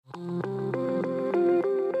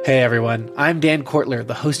Hey everyone, I'm Dan Kortler,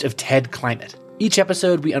 the host of TED Climate. Each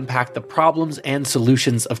episode, we unpack the problems and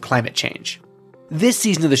solutions of climate change. This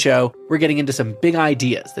season of the show, we're getting into some big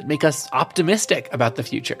ideas that make us optimistic about the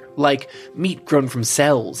future, like meat grown from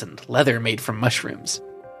cells and leather made from mushrooms.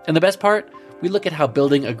 And the best part, we look at how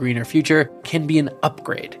building a greener future can be an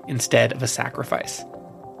upgrade instead of a sacrifice.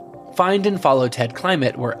 Find and follow TED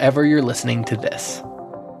Climate wherever you're listening to this.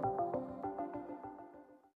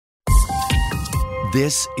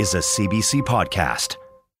 This is a CBC podcast.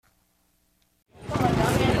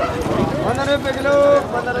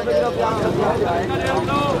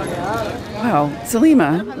 Wow,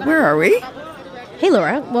 Salimah, where are we? Hey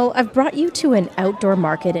Laura, well, I've brought you to an outdoor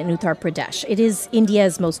market in Uttar Pradesh. It is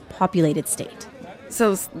India's most populated state.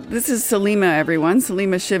 So this is Salimah, everyone.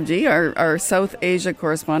 Salimah Shivji, our South Asia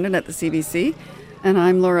correspondent at the CBC. And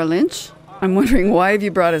I'm Laura Lynch. I'm wondering, why have you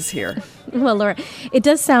brought us here? Well, Laura, it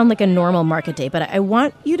does sound like a normal market day, but I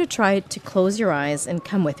want you to try to close your eyes and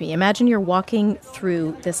come with me. Imagine you're walking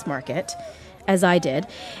through this market, as I did,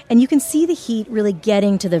 and you can see the heat really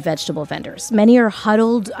getting to the vegetable vendors. Many are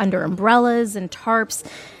huddled under umbrellas and tarps.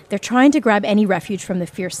 They're trying to grab any refuge from the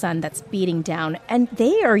fierce sun that's beating down, and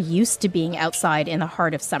they are used to being outside in the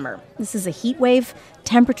heart of summer. This is a heat wave.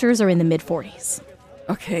 Temperatures are in the mid-40s.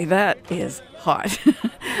 Okay, that is hot.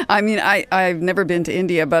 I mean, I've never been to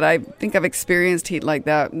India, but I think I've experienced heat like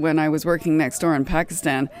that when I was working next door in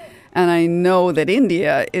Pakistan. And I know that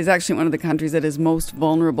India is actually one of the countries that is most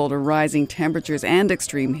vulnerable to rising temperatures and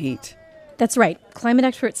extreme heat. That's right. Climate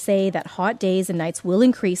experts say that hot days and nights will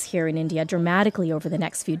increase here in India dramatically over the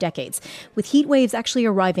next few decades, with heat waves actually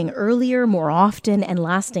arriving earlier, more often, and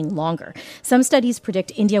lasting longer. Some studies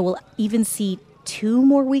predict India will even see 2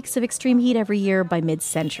 more weeks of extreme heat every year by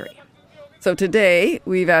mid-century. So today,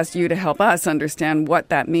 we've asked you to help us understand what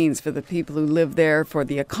that means for the people who live there, for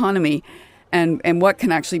the economy, and what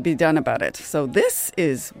can actually be done about it. So this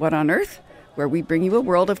is What on Earth, where we bring you a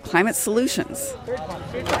world of climate solutions.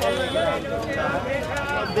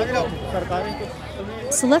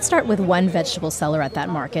 So let's start with one vegetable seller at that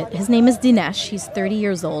market. His name is Dinesh. He's 30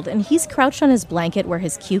 years old, and he's crouched on his blanket where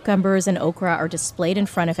his cucumbers and okra are displayed in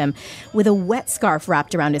front of him with a wet scarf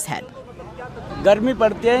wrapped around his head. गर्मी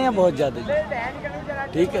पड़ती है यहाँ बहुत ज़्यादा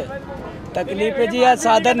ठीक है तकलीफ है जी यहाँ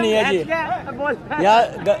साधन नहीं है जी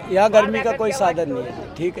यहाँ गर्मी का कोई साधन नहीं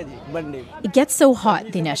है ठीक है जी बनने It gets so hot,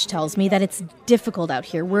 Dinesh tells me, that it's difficult out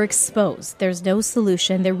here. We're exposed. There's no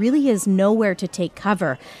solution. There really is nowhere to take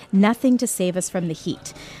cover, nothing to save us from the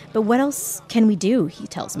heat. But what else can we do, he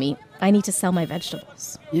tells me. I need to sell my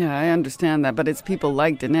vegetables. Yeah, I understand that, but it's people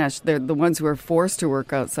like Dinesh. They're the ones who are forced to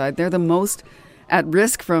work outside. They're the most at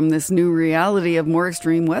risk from this new reality of more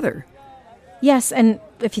extreme weather. Yes, and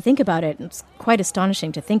if you think about it, it's quite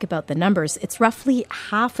astonishing to think about the numbers. It's roughly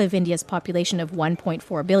half of India's population of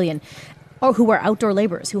 1.4 billion who are outdoor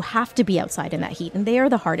laborers, who have to be outside in that heat, and they are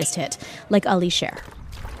the hardest hit, like Ali Sher.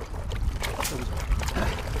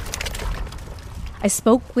 I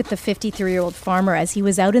spoke with the 53-year-old farmer as he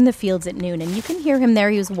was out in the fields at noon, and you can hear him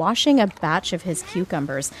there. He was washing a batch of his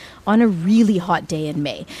cucumbers on a really hot day in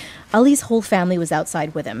May. Ali's whole family was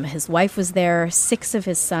outside with him. His wife was there, 6 of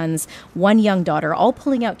his sons, 1 young daughter, all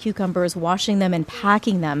pulling out cucumbers, washing them and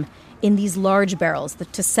packing them in these large barrels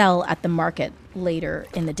to sell at the market later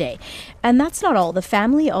in the day. And that's not all. The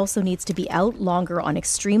family also needs to be out longer on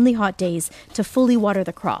extremely hot days to fully water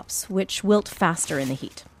the crops, which wilt faster in the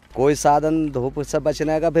heat. कोई साधन धूप से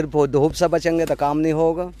बचने का फिर धूप से बचेंगे तो काम नहीं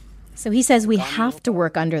होगा So he says we have to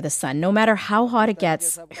work under the sun. No matter how hot it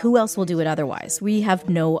gets, who else will do it otherwise? We have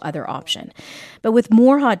no other option. But with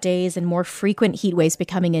more hot days and more frequent heat waves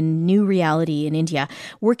becoming a new reality in India,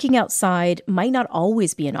 working outside might not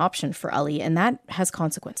always be an option for Ali, and that has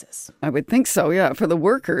consequences. I would think so, yeah, for the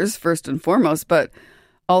workers, first and foremost, but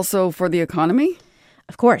also for the economy?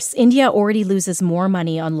 Of course, India already loses more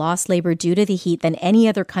money on lost labor due to the heat than any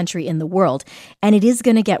other country in the world, and it is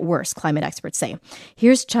going to get worse, climate experts say.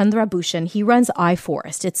 Here's Chandra Bhushan. He runs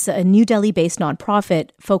iForest. It's a New Delhi-based nonprofit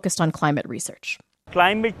focused on climate research.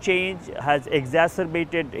 Climate change has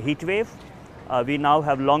exacerbated heat wave. We now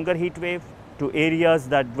have longer heat wave to areas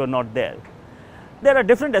that were not there. There are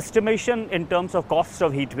different estimations in terms of cost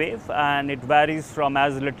of heat wave, and it varies from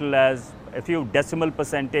as little as a few decimal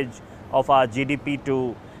percentage of our GDP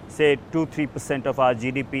to, say, 2-3% of our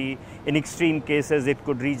GDP. In extreme cases, it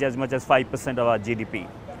could reach as much as 5% of our GDP.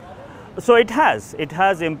 So it has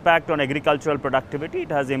impact on agricultural productivity,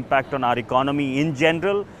 it has impact on our economy in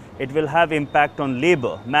general, it will have impact on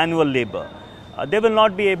labor, manual labor. They will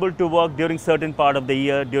not be able to work during certain part of the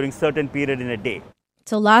year, during certain period in a day.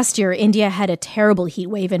 So last year, India had a terrible heat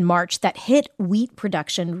wave in March that hit wheat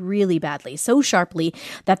production really badly, so sharply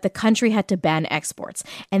that the country had to ban exports.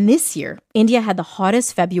 And this year, India had the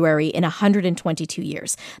hottest February in 122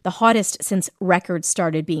 years, the hottest since records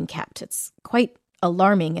started being kept. It's quite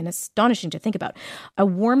alarming and astonishing to think about. A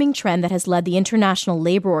warming trend that has led the International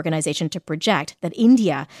Labour Organization to project that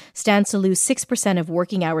India stands to lose 6% of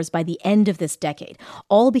working hours by the end of this decade,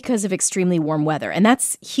 all because of extremely warm weather. And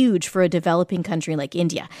that's huge for a developing country like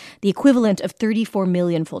India, the equivalent of 34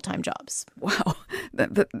 million full-time jobs. Wow.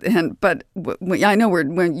 I know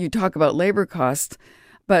when you talk about labor costs,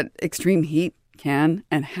 but extreme heat can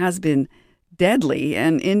and has been deadly,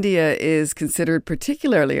 and India is considered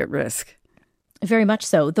particularly at risk. Very much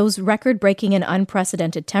so. Those record-breaking and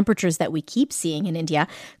unprecedented temperatures that we keep seeing in India,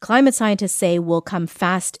 climate scientists say will come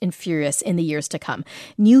fast and furious in the years to come.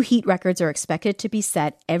 New heat records are expected to be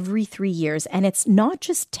set every 3 years, and it's not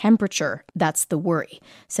just temperature that's the worry,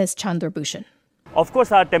 says Chandra Bhushan. Of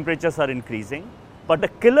course, our temperatures are increasing, but the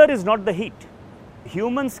killer is not the heat.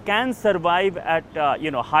 Humans can survive at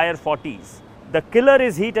higher 40s. The killer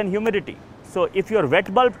is heat and humidity. So if your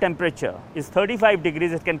wet bulb temperature is 35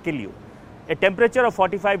 degrees, it can kill you. A temperature of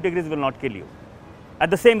 45 degrees will not kill you at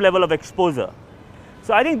the same level of exposure.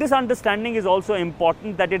 So I think this understanding is also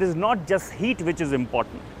important, that it is not just heat which is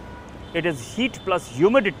important. It is heat plus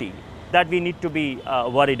humidity that we need to be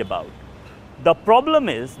worried about. The problem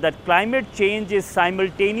is that climate change is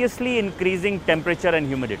simultaneously increasing temperature and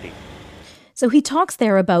humidity. So he talks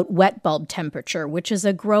there about wet bulb temperature, which is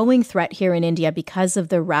a growing threat here in India because of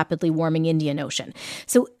the rapidly warming Indian Ocean.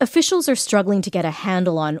 So officials are struggling to get a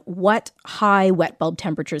handle on what high wet bulb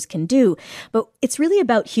temperatures can do, but it's really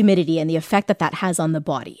about humidity and the effect that that has on the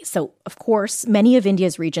body. So, of course, many of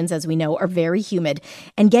India's regions, as we know, are very humid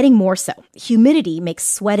and getting more so. Humidity makes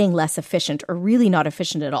sweating less efficient or really not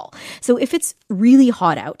efficient at all. So if it's really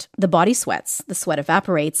hot out, the body sweats, the sweat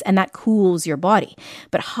evaporates, and that cools your body.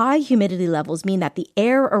 But high humidity levels mean that the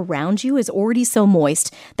air around you is already so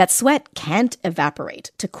moist that sweat can't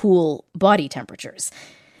evaporate to cool body temperatures.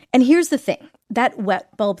 And here's the thing, that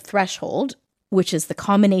wet bulb threshold, which is the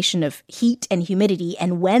combination of heat and humidity,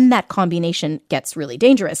 and when that combination gets really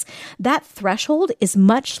dangerous, that threshold is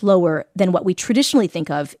much lower than what we traditionally think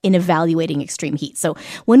of in evaluating extreme heat. So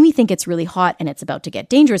when we think it's really hot and it's about to get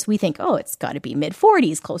dangerous, we think, oh, it's got to be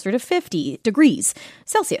mid-40s, closer to 50 degrees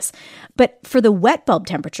Celsius. But for the wet bulb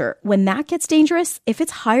temperature, when that gets dangerous, if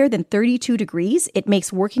it's higher than 32 degrees, it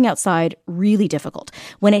makes working outside really difficult.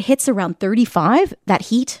 When it hits around 35, that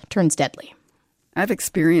heat turns deadly. I've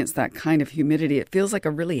experienced that kind of humidity. It feels like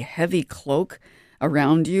a really heavy cloak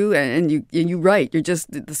around you, and you're right.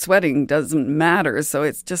 The sweating doesn't matter, so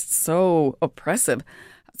it's just so oppressive.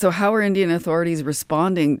 So how are Indian authorities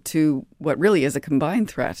responding to what really is a combined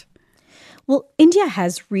threat? Well, India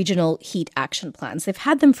has regional heat action plans. They've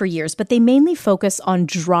had them for years, but they mainly focus on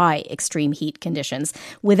dry extreme heat conditions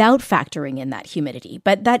without factoring in that humidity.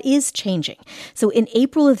 But that is changing. So in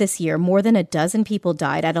April of this year, more than a dozen people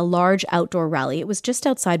died at a large outdoor rally. It was just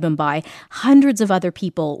outside Mumbai. Hundreds of other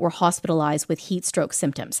people were hospitalized with heat stroke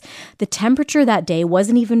symptoms. The temperature that day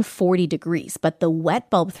wasn't even 40 degrees, but the wet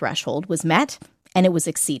bulb threshold was met and it was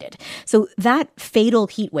exceeded. So that fatal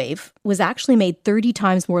heat wave was actually made 30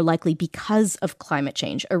 times more likely because of climate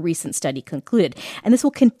change, a recent study concluded. And this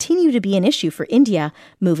will continue to be an issue for India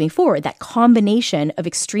moving forward, that combination of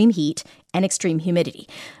extreme heat and extreme humidity.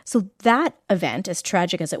 So that event, as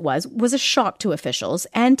tragic as it was a shock to officials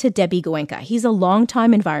and to Debbie Goenka. He's a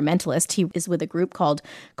longtime environmentalist. He is with a group called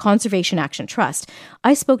Conservation Action Trust.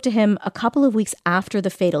 I spoke to him a couple of weeks after the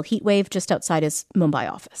fatal heat wave just outside his Mumbai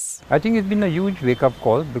office. I think it's been a huge wake-up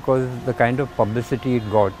call because the kind of publicity it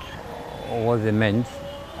got was immense.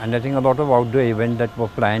 And I think a lot of outdoor events that were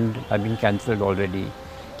planned have been cancelled already,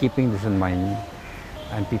 keeping this in mind.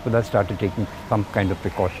 And people have started taking some kind of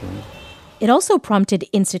precautions. It also prompted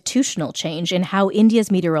institutional change in how India's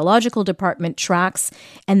meteorological department tracks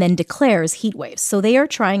and then declares heat waves. So they are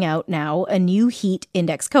trying out now a new heat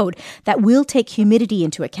index code that will take humidity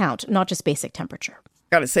into account, not just basic temperature.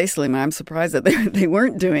 Got to say, Salimah, I'm surprised that they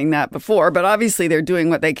weren't doing that before, but obviously they're doing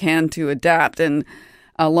what they can to adapt. And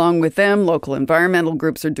along with them, local environmental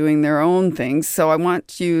groups are doing their own things. So I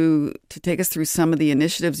want you to take us through some of the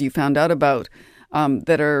initiatives you found out about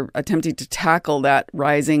that are attempting to tackle that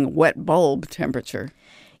rising wet bulb temperature.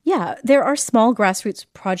 Yeah, there are small grassroots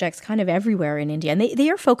projects kind of everywhere in India, and they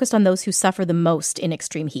are focused on those who suffer the most in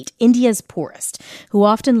extreme heat, India's poorest, who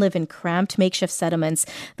often live in cramped makeshift settlements,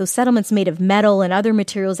 those settlements made of metal and other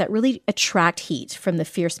materials that really attract heat from the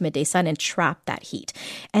fierce midday sun and trap that heat.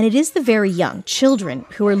 And it is the very young, children,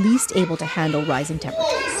 who are least able to handle rising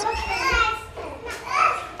temperatures.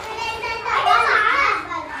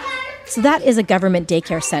 So that is a government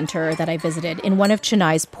daycare center that I visited in one of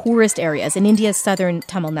Chennai's poorest areas in India's southern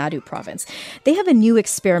Tamil Nadu province. They have a new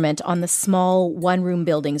experiment on the small one-room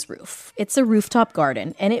building's roof. It's a rooftop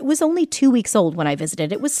garden, and it was only 2 weeks old when I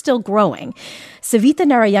visited. It was still growing. Savita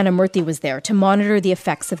Narayanamurthy was there to monitor the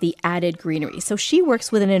effects of the added greenery. So she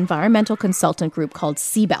works with an environmental consultant group called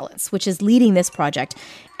Sea Balance, which is leading this project,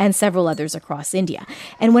 and several others across India.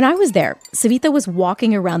 And when I was there, Savita was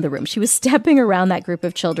walking around the room. She was stepping around that group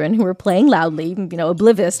of children who were playing loudly,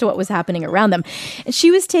 oblivious to what was happening around them. And she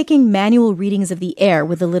was taking manual readings of the air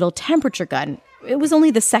with a little temperature gun. It was only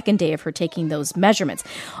the second day of her taking those measurements.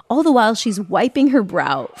 All the while, she's wiping her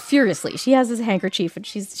brow furiously. She has this handkerchief, and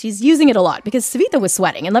she's using it a lot because Savita was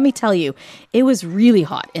sweating. And let me tell you, it was really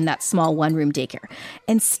hot in that small one-room daycare.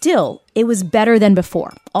 And still, it was better than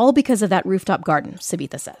before, all because of that rooftop garden,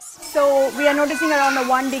 Savita says. So we are noticing around a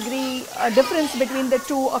 1 degree difference between the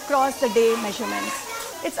two across the day measurements.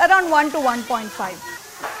 It's around 1 to 1.5.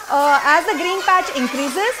 As the green patch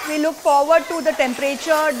increases, we look forward to the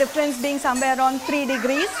temperature difference being somewhere around 3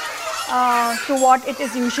 degrees to what it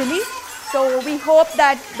is usually. So we hope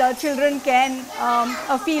that the children can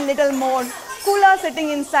feel a little more cooler sitting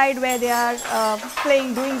inside where they are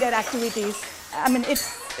playing, doing their activities. I mean,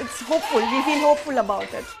 it's hopeful. We feel hopeful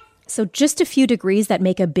about it. So just a few degrees that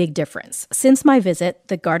make a big difference. Since my visit,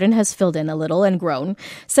 the garden has filled in a little and grown.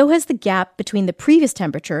 So has the gap between the previous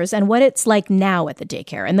temperatures and what it's like now at the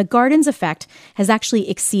daycare. And the garden's effect has actually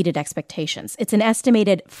exceeded expectations. It's an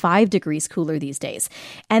estimated 5 degrees cooler these days.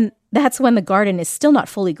 And that's when the garden is still not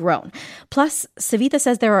fully grown. Plus, Savita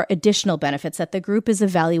says there are additional benefits that the group is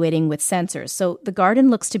evaluating with sensors. So the garden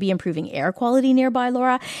looks to be improving air quality nearby,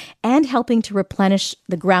 Laura, and helping to replenish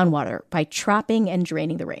the groundwater by trapping and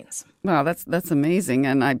draining the rains. Wow, that's amazing.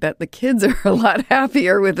 And I bet the kids are a lot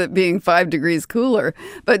happier with it being 5 degrees cooler.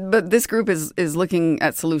 But this group is looking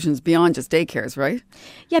at solutions beyond just daycares, right?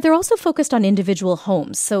 Yeah, they're also focused on individual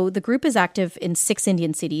homes. So the group is active in 6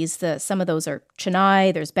 Indian cities. Some of those are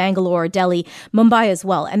Chennai, there's Bangalore, Delhi, Mumbai as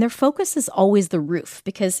well. And their focus is always the roof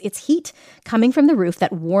because it's heat coming from the roof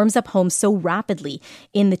that warms up homes so rapidly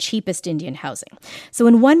in the cheapest Indian housing. So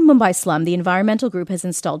in one Mumbai slum, the environmental group has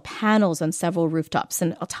installed panels on several rooftops.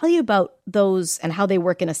 And I'll tell you about those and how they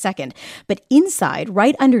work in a second. But inside,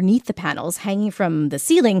 right underneath the panels, hanging from the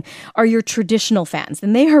ceiling, are your traditional fans.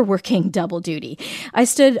 And they are working double duty. I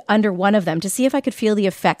stood under one of them to see if I could feel the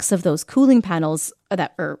effects of those cooling panels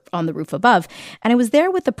that are on the roof above. And I was there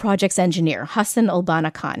with the project's engineer, Hassan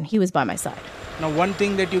Albana Khan. He was by my side. Now, one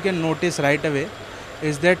thing that you can notice right away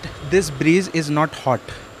is that this breeze is not hot.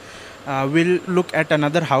 We'll look at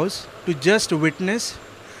another house to just witness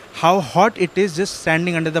how hot it is just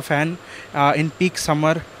standing under the fan in peak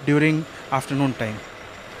summer during afternoon time.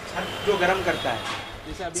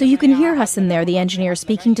 So you can hear Hassan there, the engineer,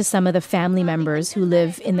 speaking to some of the family members who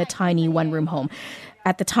live in the tiny one-room home.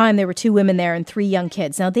 At the time, there were 2 women there and 3 young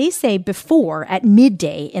kids. Now, they say before, at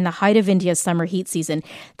midday, in the height of India's summer heat season,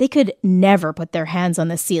 they could never put their hands on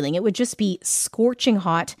the ceiling. It would just be scorching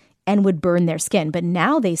hot and would burn their skin. But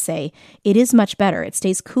now they say it is much better. It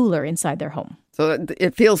stays cooler inside their home. So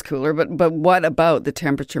it feels cooler, but what about the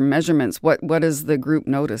temperature measurements? What has the group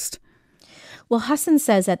noticed? Well, Hassan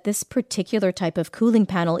says that this particular type of cooling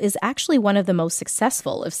panel is actually one of the most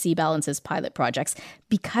successful of Sea Balance's pilot projects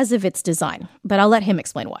because of its design. But I'll let him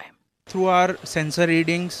explain why. Through our sensor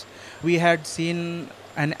readings, we had seen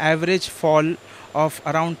an average fall of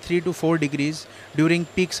around 3 to 4 degrees during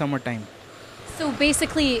peak summertime. So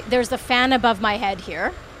basically, there's a fan above my head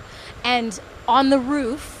here, and on the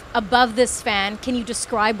roof above this fan, can you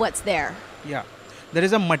describe what's there? Yeah, there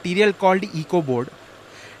is a material called eco board.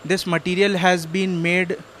 This material has been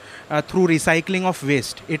made through recycling of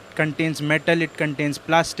waste. It contains metal, it contains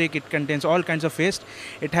plastic, it contains all kinds of waste.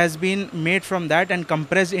 It has been made from that and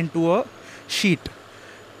compressed into a sheet.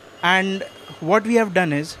 And what we have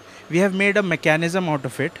done is, we have made a mechanism out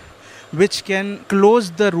of it which can close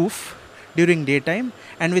the roof during daytime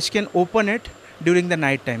and which can open it during the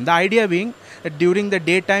night time. The idea being that during the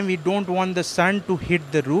daytime we don't want the sun to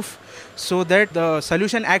hit the roof, so that the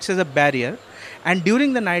solution acts as a barrier, and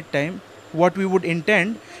during the night time what we would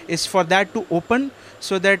intend is for that to open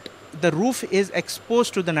so that the roof is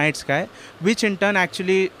exposed to the night sky, which in turn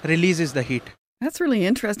actually releases the heat. That's really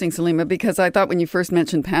interesting, Salimah, because I thought when you first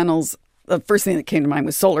mentioned panels, the first thing that came to mind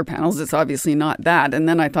was solar panels. It's obviously not that. And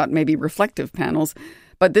then I thought maybe reflective panels.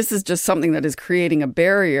 But this is just something that is creating a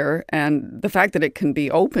barrier. And the fact that it can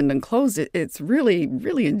be opened and closed, it's really,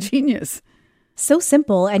 really ingenious. So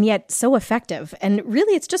simple and yet so effective. And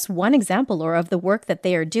really, it's just one example, Laura, of the work that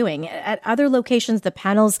they are doing. At other locations, the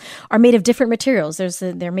panels are made of different materials.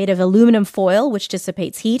 They're made of aluminum foil, which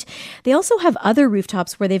dissipates heat. They also have other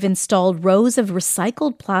rooftops where they've installed rows of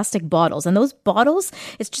recycled plastic bottles. And those bottles,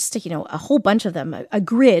 it's just, a whole bunch of them, a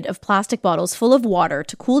grid of plastic bottles full of water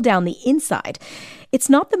to cool down the inside. It's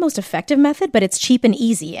not the most effective method, but it's cheap and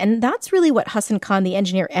easy. And that's really what Hassan Khan, the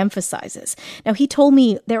engineer, emphasizes. Now, he told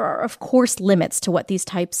me there are, of course, limits to what these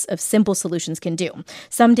types of simple solutions can do.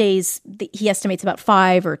 Some days, he estimates about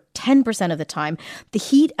 5 or 10% of the time, the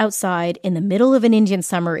heat outside in the middle of an Indian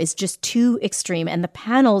summer is just too extreme, and the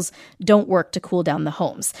panels don't work to cool down the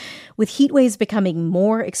homes. With heat waves becoming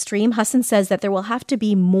more extreme, Hassan says that there will have to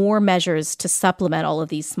be more measures to supplement all of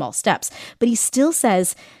these small steps. But he still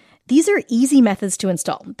says these are easy methods to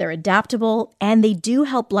install. They're adaptable, and they do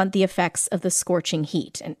help blunt the effects of the scorching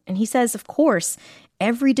heat. And he says, of course,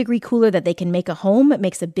 every degree cooler that they can make a home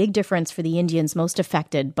makes a big difference for the Indians most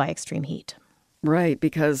affected by extreme heat. Right,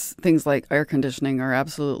 because things like air conditioning are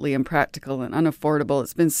absolutely impractical and unaffordable.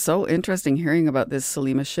 It's been so interesting hearing about this,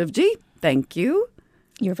 Salimah. Shivji, thank you.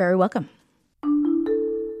 You're very welcome.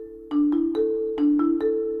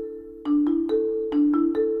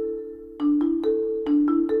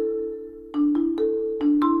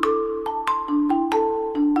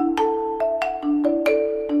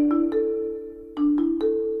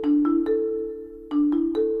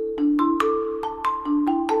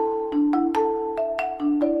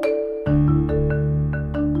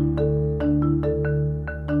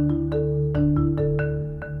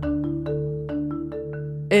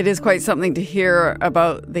 It is quite something to hear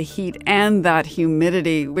about the heat and that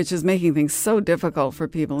humidity, which is making things so difficult for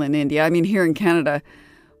people in India. I mean, here in Canada,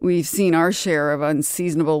 we've seen our share of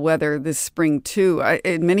unseasonable weather this spring too.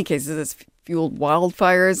 In many cases, it's fueled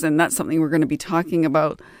wildfires, and that's something we're going to be talking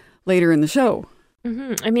about later in the show.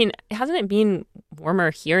 Mm-hmm. I mean, hasn't it been warmer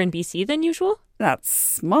here in BC than usual?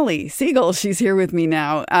 That's Molly Siegel. She's here with me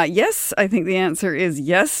now. Yes, I think the answer is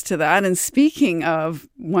yes to that. And speaking of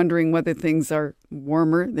wondering whether things are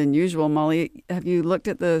warmer than usual, Molly, have you looked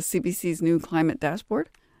at the CBC's new climate dashboard?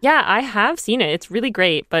 Yeah, I have seen it. It's really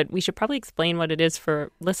great, but we should probably explain what it is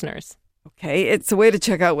for listeners. Okay, it's a way to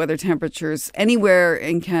check out whether temperatures anywhere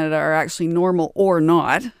in Canada are actually normal or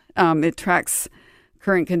not. It tracks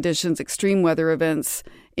current conditions, extreme weather events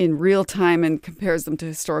in real time, and compares them to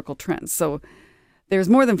historical trends. So there's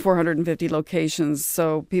more than 450 locations,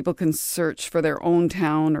 so people can search for their own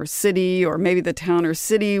town or city, or maybe the town or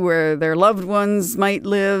city where their loved ones might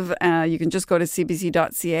live. You can just go to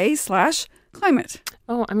cbc.ca/climate.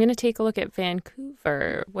 Oh, I'm going to take a look at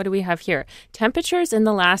Vancouver. What do we have here? Temperatures in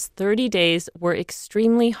the last 30 days were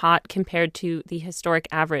extremely hot compared to the historic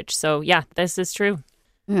average. So yeah, this is true.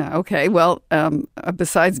 Yeah, okay. Well,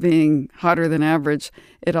 besides being hotter than average,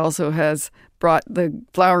 it also has brought the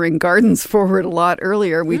flowering gardens forward a lot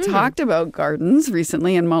earlier. We talked about gardens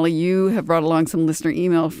recently, and Molly, you have brought along some listener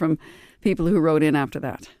email from people who wrote in after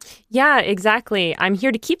that. Yeah, exactly. I'm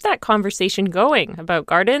here to keep that conversation going about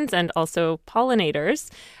gardens and also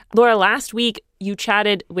pollinators. Laura, last week you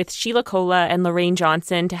chatted with Sheila Kola and Lorraine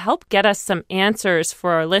Johnson to help get us some answers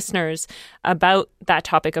for our listeners about that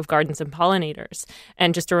topic of gardens and pollinators.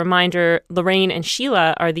 And just a reminder, Lorraine and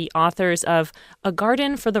Sheila are the authors of A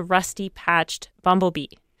Garden for the Rusty-Patched Bumblebee.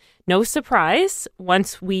 No surprise,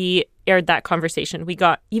 once we aired that conversation, we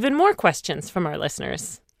got even more questions from our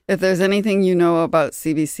listeners. If there's anything you know about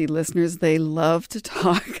CBC listeners, they love to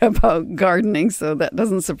talk about gardening, so that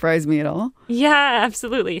doesn't surprise me at all. Yeah,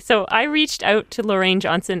 absolutely. So I reached out to Lorraine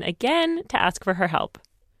Johnson again to ask for her help.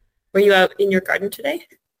 Were you out in your garden today?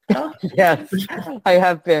 Yes, I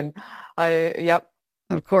have been. Yep.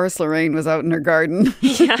 Of course, Lorraine was out in her garden.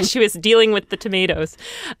 Yeah, she was dealing with the tomatoes.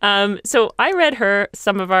 So I read her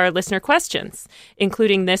some of our listener questions,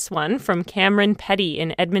 including this one from Cameron Petty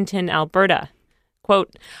in Edmonton, Alberta.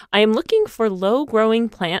 Quote, I am looking for low-growing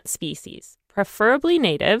plant species, preferably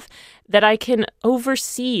native, that I can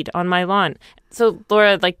overseed on my lawn. So,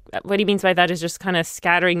 Laura, what he means by that is just kind of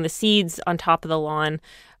scattering the seeds on top of the lawn.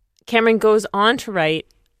 Cameron goes on to write,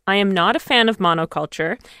 I am not a fan of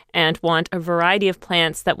monoculture and want a variety of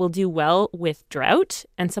plants that will do well with drought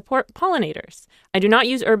and support pollinators. I do not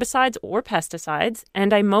use herbicides or pesticides,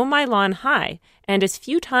 and I mow my lawn high and as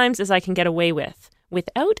few times as I can get away with,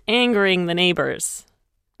 without angering the neighbors.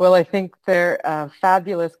 Well, I think they're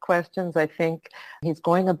fabulous questions. I think he's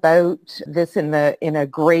going about this in a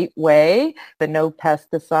great way. The no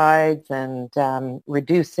pesticides and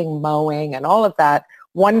reducing mowing and all of that.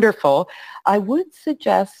 Wonderful. I would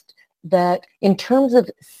suggest that in terms of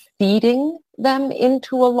seeding them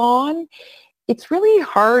into a lawn, it's really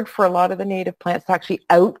hard for a lot of the native plants to actually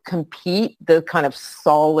outcompete the kind of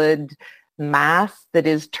solid mass that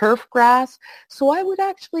is turf grass. So I would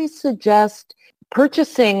actually suggest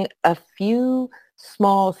purchasing a few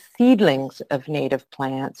small seedlings of native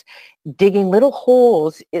plants, digging little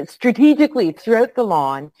holes strategically throughout the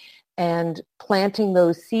lawn and planting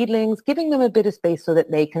those seedlings, giving them a bit of space so that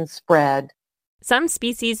they can spread. Some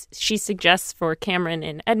species she suggests for Cameron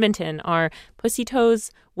in Edmonton are pussy toes,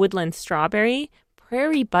 woodland strawberry,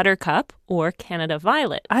 prairie buttercup, or Canada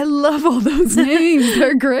violet. I love all those names.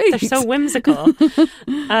 They're great. They're so whimsical.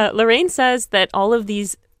 Lorraine says that all of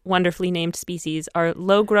these wonderfully named species are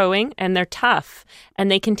low-growing and they're tough, and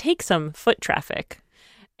they can take some foot traffic.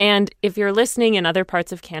 And if you're listening in other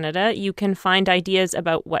parts of Canada, you can find ideas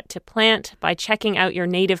about what to plant by checking out your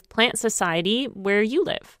native plant society where you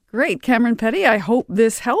live. Great. Cameron Petty, I hope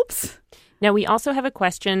this helps. Now, we also have a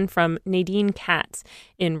question from Nadine Katz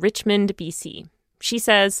in Richmond, BC. She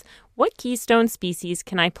says, what keystone species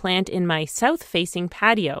can I plant in my south-facing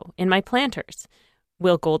patio in my planters?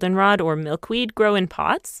 Will goldenrod or milkweed grow in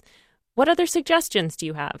pots? What other suggestions do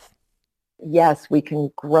you have? Yes, we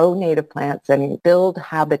can grow native plants and build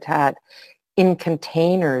habitat in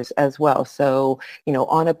containers as well. So,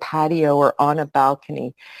 on a patio or on a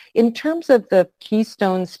balcony. In terms of the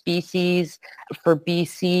keystone species for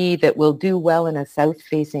BC that will do well in a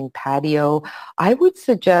south-facing patio, I would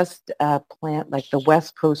suggest a plant like the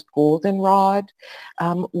West Coast goldenrod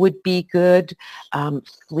would be good.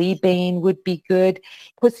 Fleabane would be good.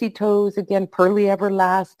 Pussy toes, again, pearly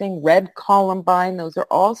everlasting, red columbine, those are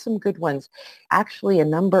all some good ones. Actually, a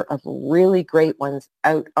number of really great ones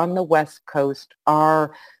out on the West Coast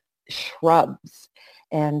are shrubs.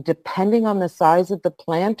 And depending on the size of the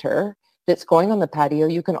planter that's going on the patio,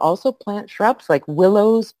 you can also plant shrubs like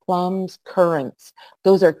willows, plums, currants.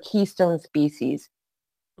 Those are keystone species.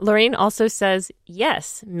 Lorraine also says,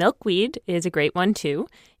 yes, milkweed is a great one too.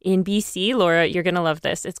 In BC, Laura, you're going to love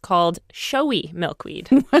this. It's called showy milkweed.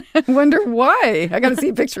 I wonder why. I got to see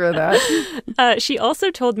a picture of that. She also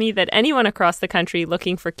told me that anyone across the country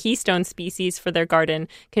looking for keystone species for their garden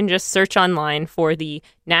can just search online for the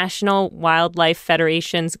National Wildlife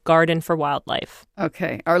Federation's Garden for Wildlife.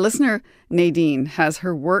 Okay. Our listener, Nadine, has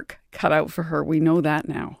her work cut out for her. We know that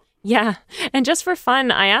now. Yeah. And just for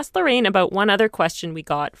fun, I asked Lorraine about one other question we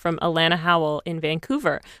got from Alana Howell in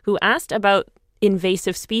Vancouver, who asked about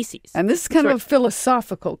invasive species. And this is kind of a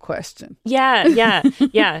philosophical question. Yeah,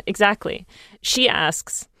 exactly. She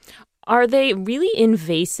asks, are they really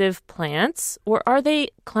invasive plants, or are they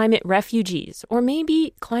climate refugees, or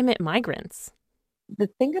maybe climate migrants? The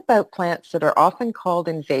thing about plants that are often called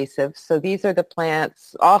invasive, so these are the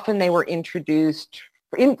plants, often they were introduced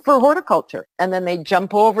for horticulture, and then they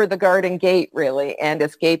jump over the garden gate, really, and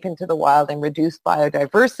escape into the wild and reduce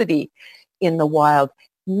biodiversity in the wild.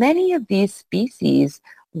 Many of these species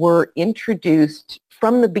were introduced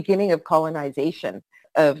from the beginning of colonization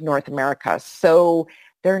of North America. So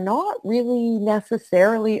they're not really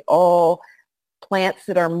necessarily all plants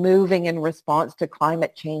that are moving in response to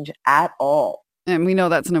climate change at all. And we know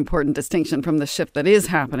that's an important distinction from the shift that is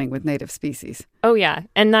happening with native species. Oh, yeah.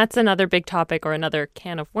 And that's another big topic or another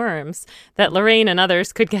can of worms that Lorraine and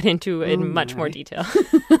others could get into in much more detail.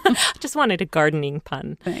 Just wanted a gardening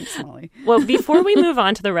pun. Thanks, Molly. Well, before we move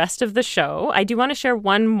on to the rest of the show, I do want to share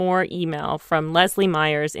one more email from Leslie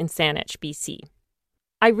Myers in Saanich, BC.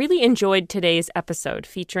 I really enjoyed today's episode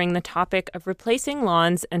featuring the topic of replacing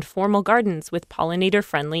lawns and formal gardens with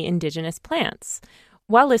pollinator-friendly Indigenous plants.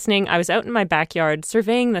 While listening, I was out in my backyard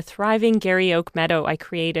surveying the thriving Garry Oak meadow I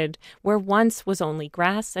created where once was only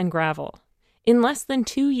grass and gravel. In less than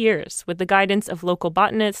 2 years, with the guidance of local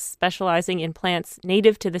botanists specializing in plants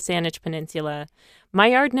native to the Saanich Peninsula, my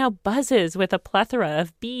yard now buzzes with a plethora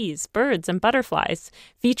of bees, birds, and butterflies,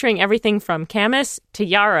 featuring everything from camas to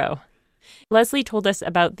yarrow. Leslie told us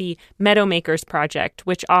about the Meadow Makers Project,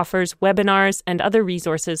 which offers webinars and other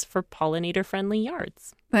resources for pollinator-friendly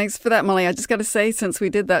yards. Thanks for that, Molly. I just got to say, since we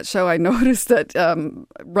did that show, I noticed that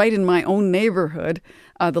right in my own neighborhood,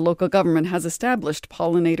 the local government has established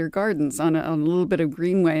pollinator gardens on a little bit of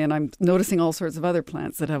greenway, and I'm noticing all sorts of other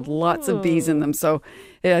plants that have lots of bees in them. So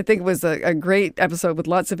I think it was a great episode with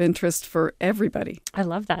lots of interest for everybody. I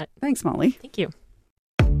love that. Thanks, Molly. Thank you.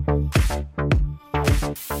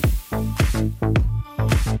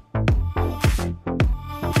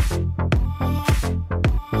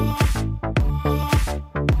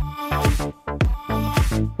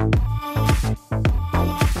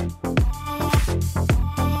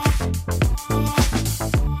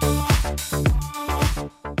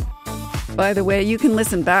 By the way, you can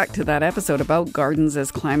listen back to that episode about gardens as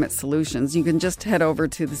climate solutions. You can just head over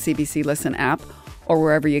to the CBC Listen app or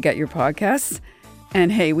wherever you get your podcasts.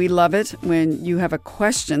 And hey, we love it when you have a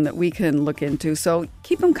question that we can look into. So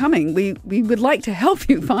keep them coming. We would like to help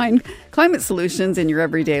you find climate solutions in your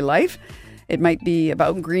everyday life. It might be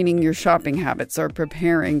about greening your shopping habits or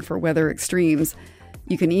preparing for weather extremes.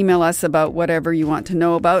 You can email us about whatever you want to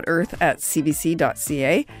know about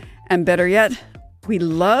earth@cbc.ca. And better yet, we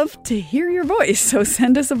love to hear your voice, so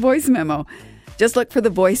send us a voice memo. Just look for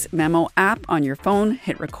the Voice Memo app on your phone,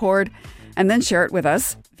 hit record, and then share it with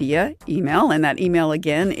us via email. And that email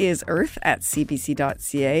again is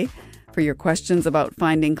earth@cbc.ca for your questions about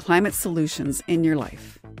finding climate solutions in your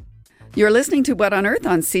life. You're listening to What on Earth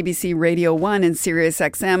on CBC Radio 1 and Sirius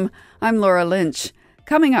XM. I'm Laura Lynch.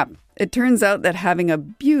 Coming up, it turns out that having a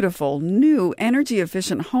beautiful, new,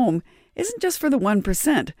 energy-efficient home isn't just for the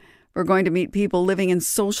 1%. We're going to meet people living in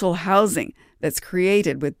social housing that's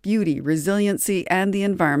created with beauty, resiliency, and the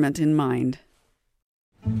environment in mind.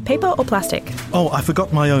 Paper or plastic? Oh, I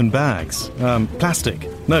forgot my own bags. Plastic.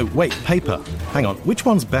 No, wait, paper. Hang on, which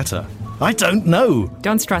one's better? I don't know.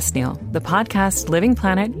 Don't stress, Neil. The podcast Living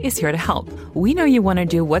Planet is here to help. We know you want to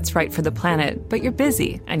do what's right for the planet, but you're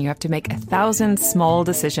busy and you have to make 1,000 small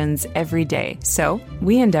decisions every day. So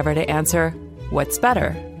we endeavor to answer, what's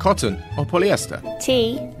better? Cotton or polyester?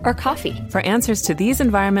 Tea or coffee? For answers to these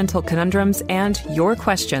environmental conundrums and your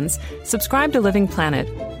questions, subscribe to Living Planet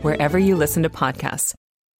wherever you listen to podcasts.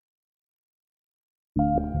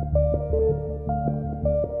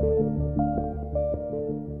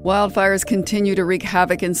 Wildfires continue to wreak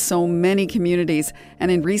havoc in so many communities, and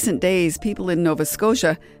in recent days, people in Nova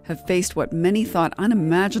Scotia have faced what many thought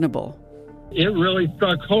unimaginable. It really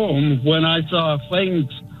struck home when I saw flames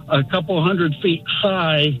a couple 100 feet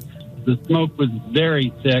high. The smoke was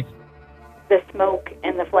very thick. The smoke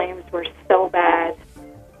and the flames were so bad,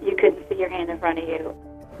 you couldn't see your hand in front of you.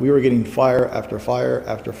 We were getting fire after fire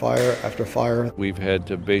after fire after fire. We've had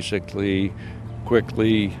to basically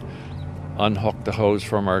quickly unhook the hose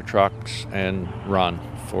from our trucks and run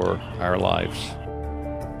for our lives.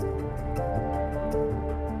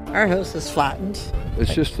 Our house is flattened.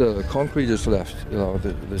 It's just the concrete is left,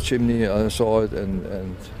 the chimney, I saw it,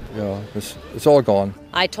 and it's all gone.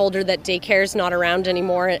 I told her that daycare's not around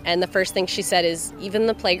anymore, and the first thing she said is, even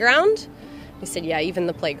the playground? I said, yeah, even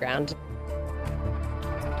the playground.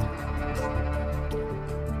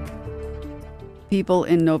 People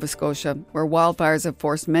in Nova Scotia, where wildfires have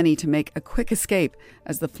forced many to make a quick escape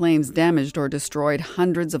as the flames damaged or destroyed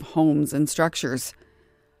hundreds of homes and structures.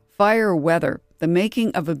 Fire Weather, The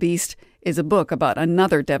Making of a Beast, is a book about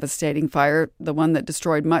another devastating fire, the one that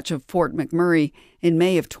destroyed much of Fort McMurray in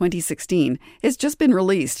May of 2016. It's just been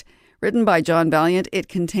released. Written by John Vaillant, it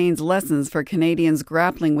contains lessons for Canadians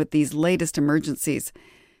grappling with these latest emergencies.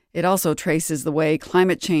 It also traces the way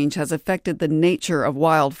climate change has affected the nature of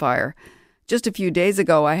wildfire. Just a few days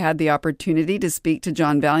ago, I had the opportunity to speak to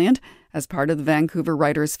John Vaillant as part of the Vancouver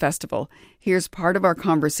Writers' Festival. Here's part of our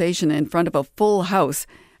conversation in front of a full house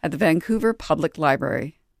at the Vancouver Public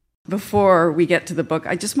Library. Before we get to the book,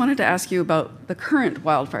 I just wanted to ask you about the current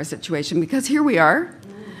wildfire situation, because here we are.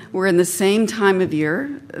 We're in the same time of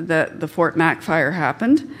year that the Fort Mac fire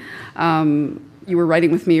happened. You were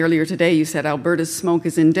writing with me earlier today. You said Alberta's smoke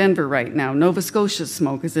is in Denver right now. Nova Scotia's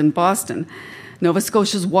smoke is in Boston. Nova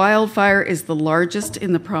Scotia's wildfire is the largest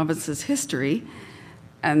in the province's history,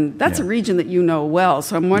 and that's a region that you know well.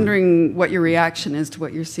 So I'm wondering what your reaction is to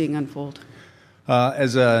what you're seeing unfold.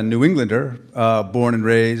 As a New Englander, born and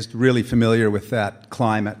raised, really familiar with that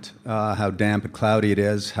climate, how damp and cloudy it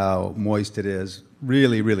is, how moist it is,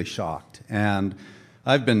 really, really shocked. And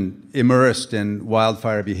I've been immersed in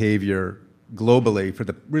wildfire behavior globally for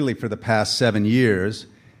the past 7 years,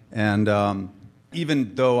 and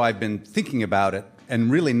even though I've been thinking about it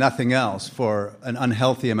and really nothing else for an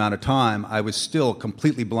unhealthy amount of time, I was still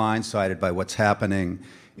completely blindsided by what's happening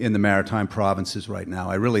in the Maritime provinces right now.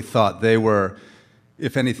 I really thought they were,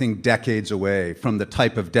 if anything, decades away from the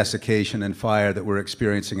type of desiccation and fire that we're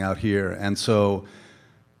experiencing out here. And so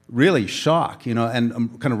really shock, and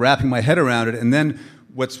I'm kind of wrapping my head around it. And then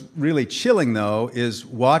what's really chilling, though, is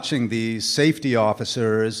watching these safety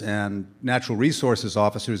officers and natural resources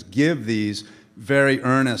officers give these very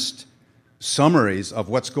earnest summaries of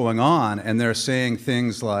what's going on, and they're saying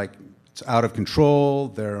things like, it's out of control,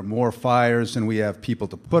 there are more fires than we have people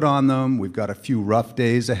to put on them, we've got a few rough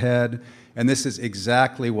days ahead. And this is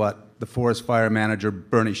exactly what the forest fire manager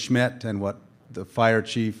Bernie Schmidt and what the fire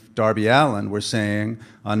chief Darby Allen were saying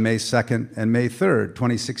on May 2nd and May 3rd,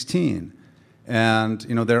 2016. And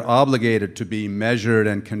they're obligated to be measured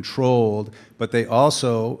and controlled, but they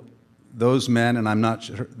also those men, and I'm not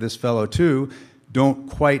sure this fellow too, don't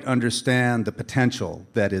quite understand the potential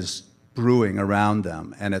that is brewing around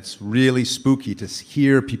them. And it's really spooky to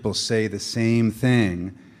hear people say the same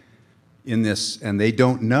thing in this, and they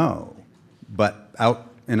don't know. But out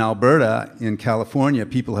in Alberta, in California,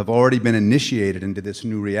 people have already been initiated into this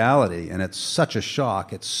new reality, and it's such a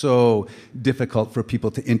shock. It's so difficult for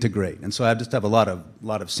people to integrate. And so I just have a lot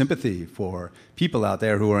of sympathy for people out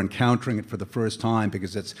there who are encountering it for the first time,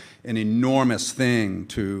 because it's an enormous thing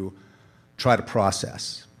to try to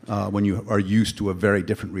process when you are used to a very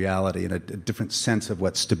different reality and a different sense of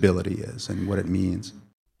what stability is and what it means.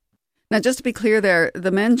 Now, just to be clear there,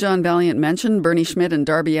 the men John Vaillant mentioned, Bernie Schmidt and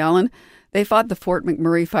Darby Allen, they fought the Fort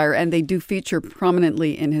McMurray fire, and they do feature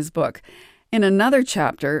prominently in his book. In another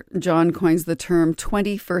chapter, John coins the term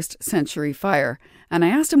 21st century fire, and I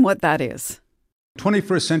asked him what that is.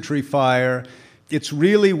 21st century fire, it's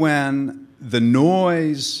really when the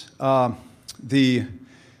noise, the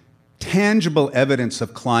tangible evidence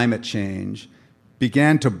of climate change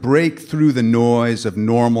began to break through the noise of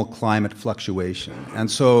normal climate fluctuation.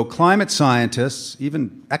 And so climate scientists,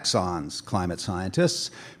 even Exxon's climate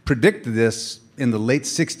scientists, predicted this in the late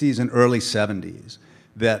 60s and early 70s,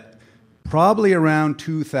 that probably around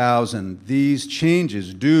 2000, these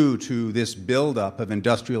changes due to this buildup of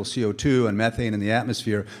industrial CO2 and methane in the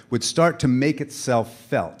atmosphere would start to make itself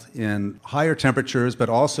felt in higher temperatures, but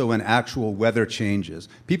also in actual weather changes.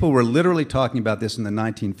 People were literally talking about this in the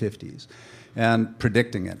 1950s. And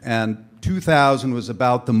predicting it. And 2000 was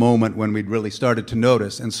about the moment when we'd really started to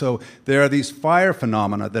notice. And so there are these fire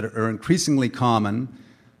phenomena that are increasingly common.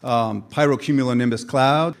 Pyrocumulonimbus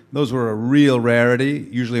cloud, those were a real rarity.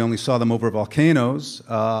 Usually only saw them over volcanoes.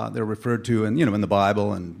 They're referred to in the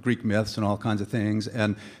Bible and Greek myths and all kinds of things.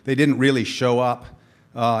 And they didn't really show up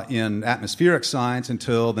in atmospheric science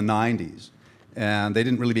until the 90s. And they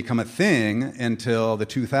didn't really become a thing until the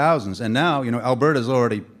 2000s. And now, Alberta's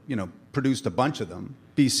already, produced a bunch of them.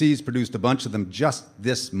 BC's produced a bunch of them just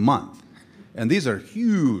this month. And these are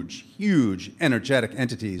huge, huge energetic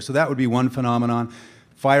entities. So that would be one phenomenon.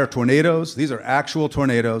 Fire tornadoes, these are actual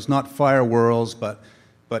tornadoes, not fire whirls, but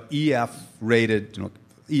EF-rated,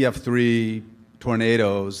 EF3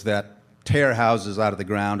 tornadoes that tear houses out of the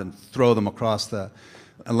ground and throw them across the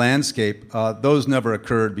landscape. Those never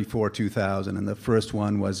occurred before 2000, and the first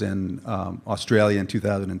one was in Australia in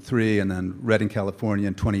 2003, and then Redding, California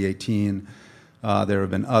in 2018. There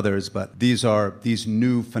have been others, but these are these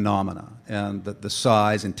new phenomena, and the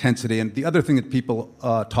size, intensity, and the other thing that people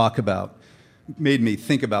talk about made me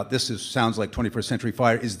think about this sounds like 21st century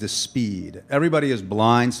fire is the speed. Everybody is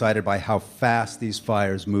blindsided by how fast these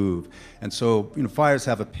fires move, and so fires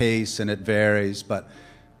have a pace and it varies, but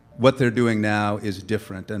what they're doing now is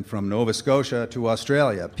different. And from Nova Scotia to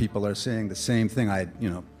Australia, people are saying the same thing.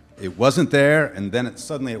 It wasn't there, and then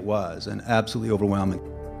suddenly it was, and absolutely overwhelming.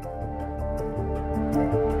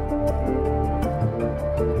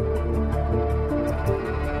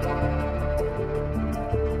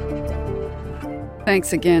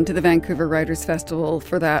 Thanks again to the Vancouver Writers Festival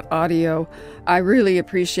for that audio. I really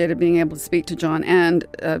appreciated being able to speak to John and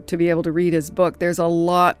to be able to read his book. There's a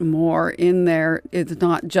lot more in there. It's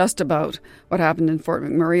not just about what happened in Fort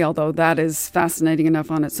McMurray, although that is fascinating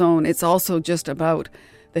enough on its own. It's also just about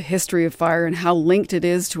the history of fire and how linked it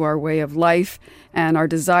is to our way of life and our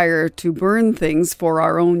desire to burn things for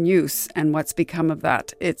our own use and what's become of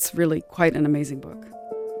that. It's really quite an amazing book.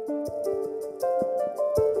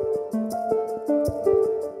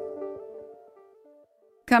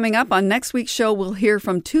 Coming up on next week's show, we'll hear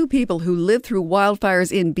from two people who lived through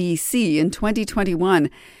wildfires in BC in 2021.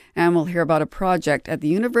 And we'll hear about a project at the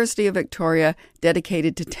University of Victoria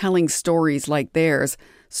dedicated to telling stories like theirs,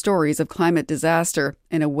 stories of climate disaster,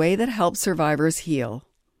 in a way that helps survivors heal.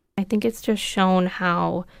 I think it's just shown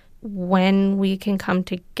how when we can come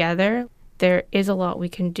together, there is a lot we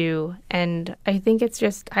can do. And I think it's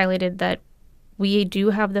just highlighted that we do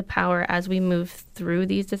have the power as we move through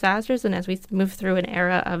these disasters and as we move through an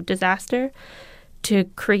era of disaster to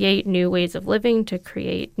create new ways of living, to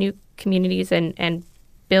create new communities and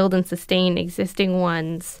build and sustain existing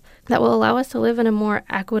ones that will allow us to live in a more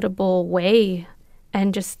equitable way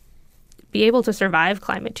and just be able to survive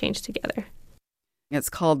climate change together. It's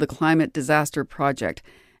called the Climate Disaster Project,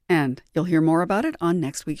 and you'll hear more about it on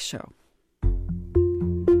next week's show.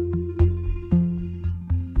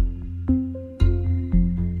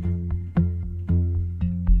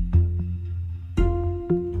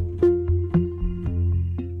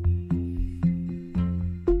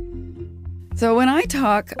 So when I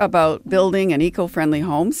talk about building an eco-friendly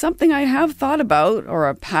home, something I have thought about, or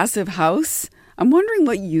a passive house, I'm wondering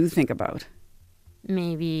what you think about.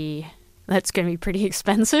 Maybe That's going to be pretty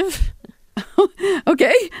expensive.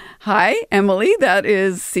 Okay. Hi, Emily. That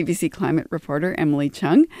is CBC climate reporter Emily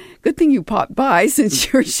Chung. Good thing you popped by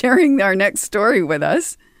since you're sharing our next story with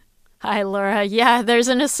us. Hi, Laura. Yeah, there's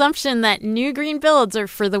an assumption that new green builds are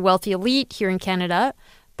for the wealthy elite here in Canada,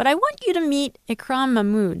 but I want you to meet Ikram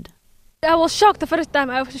Mahmood. I was shocked the first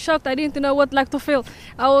time. I was shocked. I didn't know what to feel.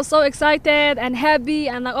 I was so excited and happy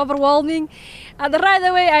and overwhelming. And right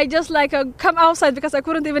away, I just come outside because I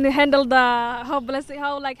couldn't even handle how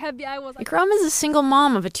happy I was. Ikram is a single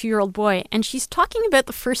mom of a 2-year-old boy, and she's talking about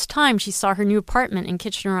the first time she saw her new apartment in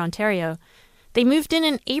Kitchener, Ontario. They moved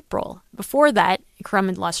in April. Before that, Ikram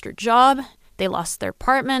had lost her job, they lost their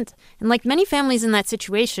apartment, and like many families in that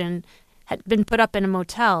situation, had been put up in a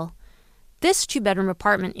motel. This 2-bedroom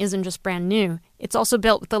apartment isn't just brand new. It's also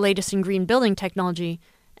built with the latest in green building technology.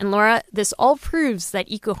 And Laura, this all proves that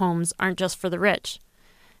eco-homes aren't just for the rich.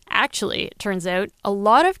 Actually, it turns out, a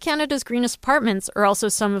lot of Canada's greenest apartments are also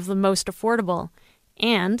some of the most affordable.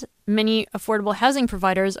 And many affordable housing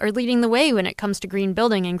providers are leading the way when it comes to green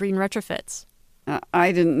building and green retrofits.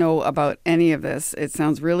 I didn't know about any of this. It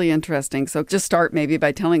sounds really interesting. So just start maybe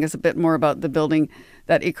by telling us a bit more about the building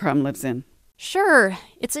that Ikram lives in. Sure.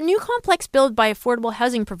 It's a new complex built by affordable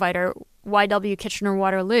housing provider YW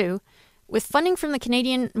Kitchener-Waterloo with funding from the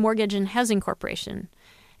Canadian Mortgage and Housing Corporation.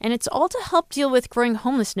 And it's all to help deal with growing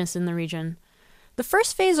homelessness in the region. The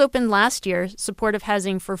first phase opened last year, supportive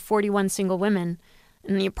housing for 41 single women.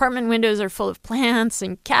 And the apartment windows are full of plants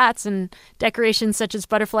and cats and decorations such as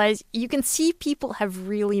butterflies. You can see people have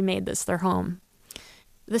really made this their home.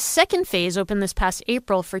 The second phase opened this past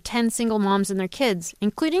April for 10 single moms and their kids,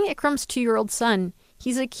 including Ikram's 2-year-old son.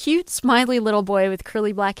 He's a cute, smiley little boy with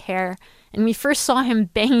curly black hair, and we first saw him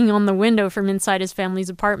banging on the window from inside his family's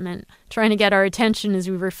apartment, trying to get our attention as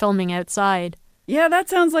we were filming outside. Yeah, that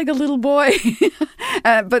sounds like a little boy.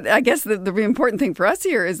 But I guess the important thing for us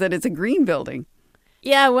here is that it's a green building.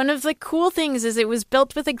 Yeah, one of the cool things is it was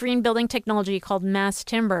built with a green building technology called mass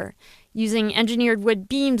timber, using engineered wood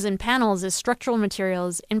beams and panels as structural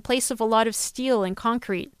materials in place of a lot of steel and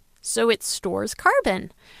concrete. So it stores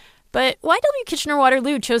carbon. But YW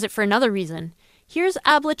Kitchener-Waterloo chose it for another reason. Here's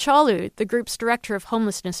Abla Chalu, the group's director of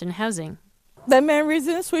homelessness and housing. The main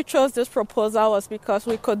reasons we chose this proposal was because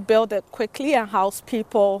we could build it quickly and house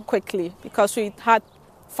people quickly, because we had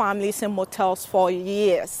families in motels for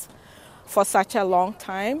years, for such a long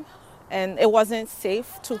time, and it wasn't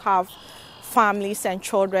safe to have families and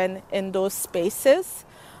children in those spaces.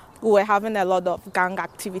 We were having a lot of gang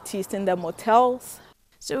activities in the motels.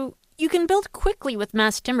 So you can build quickly with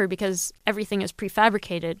mass timber because everything is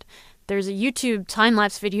prefabricated. There's a YouTube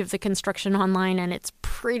time-lapse video of the construction online, and it's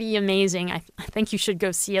pretty amazing. I think you should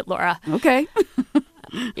go see it, Laura. Okay.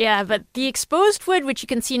 Yeah, but the exposed wood, which you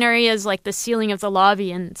can see in areas like the ceiling of the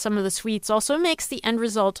lobby and some of the suites, also makes the end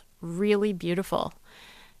result really beautiful.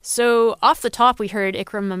 So off the top, we heard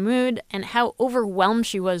Ikram Mahmood and how overwhelmed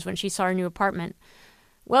she was when she saw her new apartment.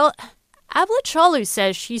 Well, Abla Chalu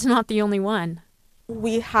says she's not the only one.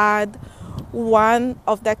 We had one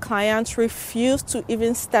of the clients refuse to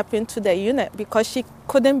even step into the unit because she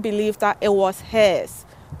couldn't believe that it was hers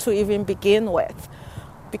to even begin with,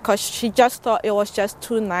 because she just thought it was just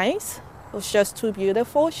too nice, it was just too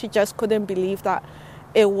beautiful. She just couldn't believe that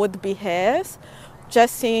it would be hers.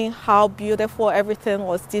 Just seeing how beautiful everything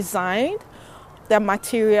was designed, the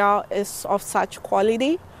material is of such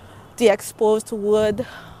quality, the exposed wood.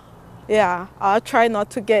 Yeah, I'll try not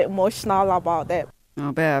to get emotional about it.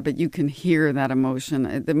 Oh, bad, but you can hear that emotion.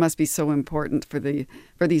 It must be so important for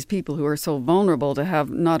these people who are so vulnerable to have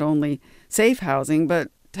not only safe housing, but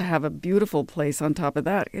to have a beautiful place on top of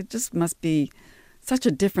that. It just must be such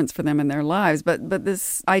a difference for them in their lives. But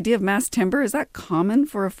this idea of mass timber, is that common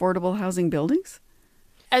for affordable housing buildings?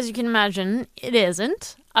 As you can imagine, it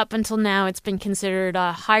isn't. Up until now, it's been considered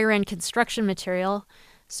a higher-end construction material.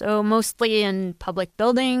 So mostly in public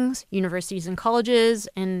buildings, universities and colleges,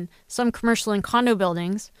 and some commercial and condo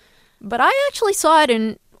buildings. But I actually saw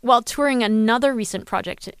it while touring another recent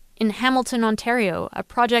project in Hamilton, Ontario, a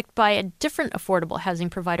project by a different affordable housing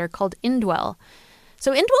provider called Indwell.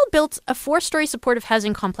 So Indwell built a 4-story supportive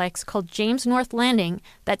housing complex called James North Landing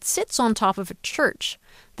that sits on top of a church.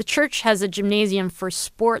 The church has a gymnasium for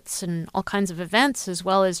sports and all kinds of events, as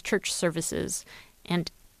well as church services. And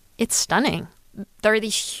it's stunning. There are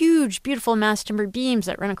these huge, beautiful mass timber beams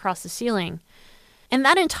that run across the ceiling. And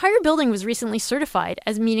that entire building was recently certified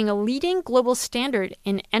as meeting a leading global standard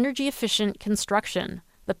in energy-efficient construction,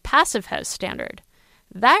 the Passive House standard.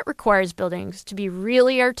 That requires buildings to be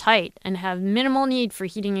really airtight and have minimal need for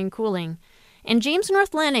heating and cooling. And James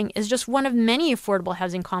North Landing is just one of many affordable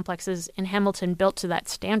housing complexes in Hamilton built to that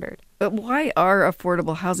standard. But why are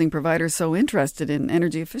affordable housing providers so interested in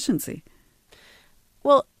energy efficiency?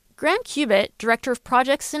 Well, Graham Cubitt, Director of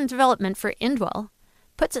Projects and Development for Indwell,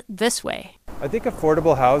 puts it this way. I think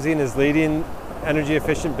affordable housing is leading energy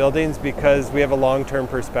efficient buildings because we have a long-term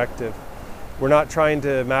perspective. We're not trying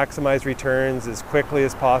to maximize returns as quickly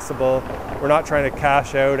as possible. We're not trying to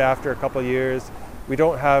cash out after a couple of years. We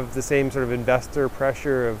don't have the same sort of investor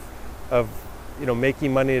pressure of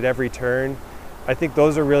making money at every turn. I think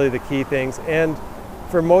those are really the key things. And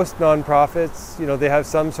for most nonprofits, they have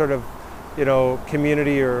some sort of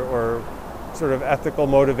community or sort of ethical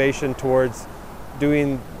motivation towards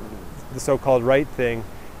doing the so-called right thing.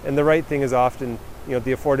 And the right thing is often, the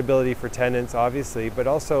affordability for tenants, obviously, but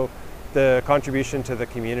also the contribution to the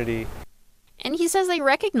community. And he says they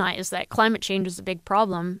recognize that climate change is a big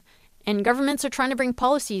problem, and governments are trying to bring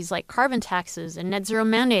policies like carbon taxes and net zero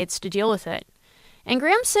mandates to deal with it. And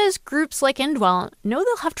Graham says groups like Indwell know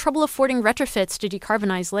they'll have trouble affording retrofits to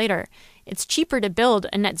decarbonize later. It's cheaper to build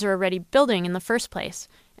a net zero ready building in the first place.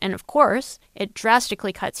 And of course, it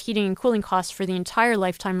drastically cuts heating and cooling costs for the entire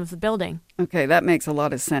lifetime of the building. Okay, that makes a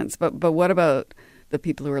lot of sense. But what about the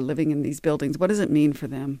people who are living in these buildings? What does it mean for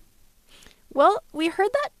them? Well, we heard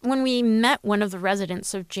that when we met one of the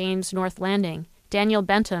residents of James North Landing, Daniel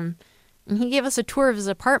Bentham, and he gave us a tour of his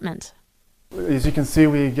apartment. As you can see,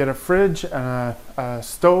 we get a fridge and a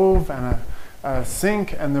stove and a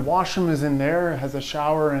sink, and the washroom is in there. It has a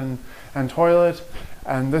shower and toilet.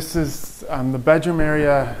 And this is the bedroom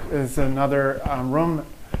area is another room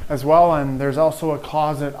as well, and there's also a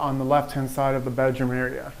closet on the left-hand side of the bedroom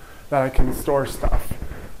area that I can store stuff.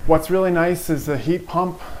 What's really nice is the heat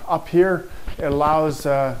pump up here. It allows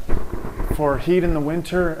for heat in the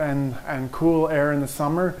winter and cool air in the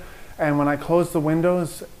summer. And when I close the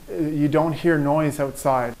windows, you don't hear noise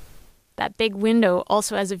outside. That big window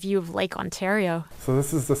also has a view of Lake Ontario. So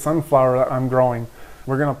this is the sunflower that I'm growing.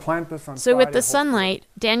 We're going to plant this on So Friday, with the sunlight,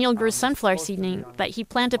 Daniel grew sunflower seedling that he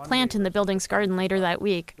planned to plant in the building's garden later that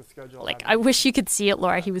week. I wish you could see it,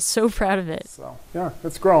 Laura. He was so proud of it. So, yeah,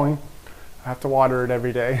 it's growing. I have to water it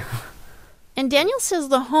every day. And Daniel says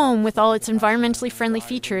the home, with all its environmentally friendly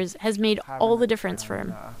features, has made all the difference for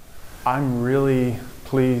him. I'm really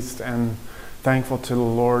pleased and thankful to the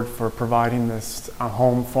Lord for providing this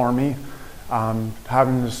home for me.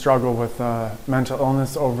 Having to struggle with mental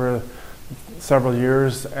illness over several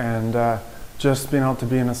years, and just being able to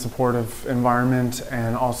be in a supportive environment,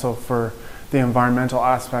 and also for the environmental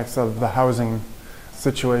aspects of the housing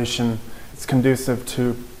situation. It's conducive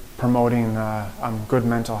to promoting good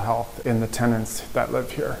mental health in the tenants that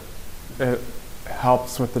live here. It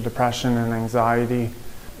helps with the depression and anxiety.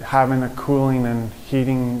 Having a cooling and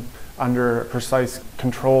heating under precise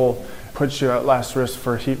control puts you at less risk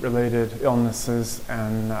for heat-related illnesses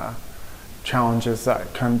and challenges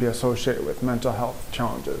that can be associated with mental health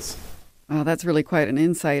challenges. Oh, that's really quite an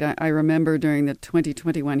insight. I remember during the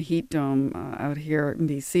 2021 heat dome out here in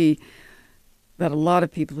BC that a lot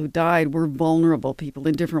of people who died were vulnerable people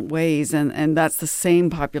in different ways, and that's the same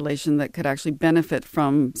population that could actually benefit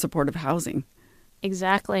from supportive housing.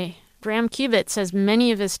 Exactly. Graham Cubitt says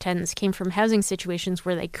many of his tenants came from housing situations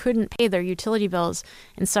where they couldn't pay their utility bills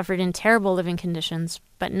and suffered in terrible living conditions.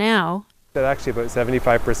 But now, that actually about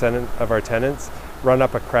 75% of our tenants run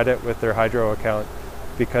up a credit with their hydro account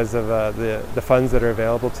because of the funds that are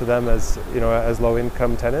available to them as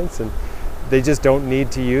low-income tenants, and they just don't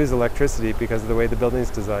need to use electricity because of the way the building is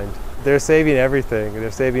designed. They're saving everything.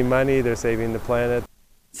 They're saving money. They're saving the planet.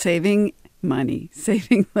 Saving money,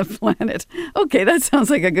 saving the planet. Okay, that sounds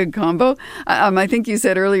like a good combo. I think you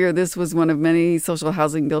said earlier this was one of many social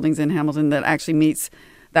housing buildings in Hamilton that actually meets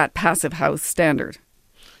that passive house standard.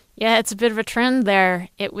 Yeah, it's a bit of a trend there.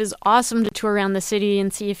 It was awesome to tour around the city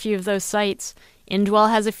and see a few of those sites. Indwell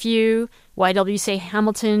has a few, YWCA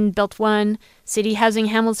Hamilton built one, City Housing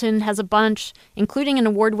Hamilton has a bunch, including an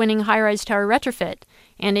award-winning high-rise tower retrofit.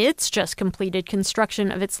 And it's just completed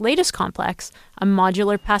construction of its latest complex, a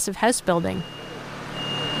modular passive house building.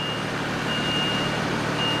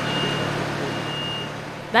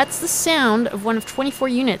 That's the sound of one of 24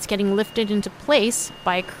 units getting lifted into place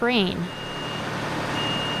by a crane.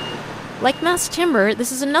 Like mass timber,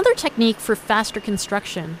 this is another technique for faster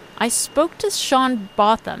construction. I spoke to Sean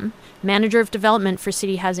Botham, manager of development for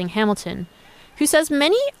City Housing Hamilton, who says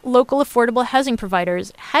many local affordable housing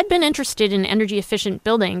providers had been interested in energy-efficient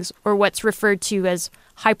buildings, or what's referred to as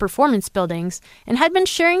high-performance buildings, and had been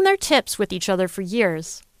sharing their tips with each other for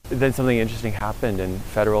years. Then something interesting happened, and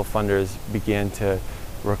federal funders began to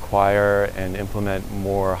require and implement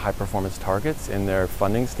more high-performance targets in their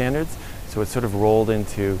funding standards. So it's sort of rolled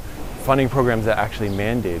into funding programs that actually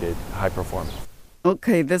mandated high performance.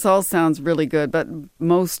 Okay, this all sounds really good, but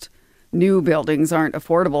most new buildings aren't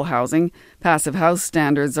affordable housing. Passive house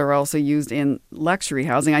standards are also used in luxury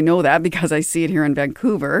housing. I know that because I see it here in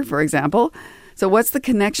Vancouver, for example. So what's the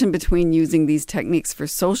connection between using these techniques for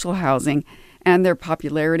social housing and their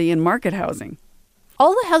popularity in market housing?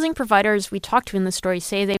 All the housing providers we talked to in the story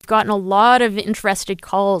say they've gotten a lot of interested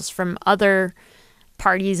calls from other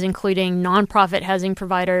parties, including nonprofit housing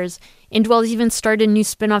providers. Indwell's even started a new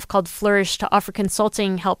spin-off called Flourish to offer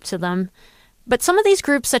consulting help to them. But some of these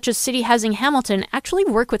groups, such as City Housing Hamilton, actually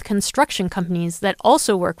work with construction companies that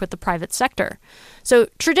also work with the private sector. So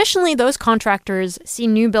traditionally, those contractors see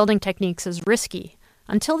new building techniques as risky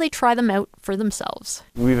until they try them out for themselves.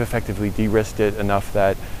 We've effectively de-risked it enough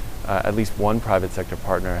that at least one private sector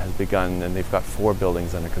partner has begun, and they've got 4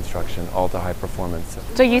 buildings under construction, all to high performance.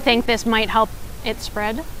 So you think this might help it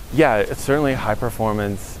spread? Yeah, it's certainly high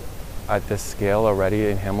performance at this scale already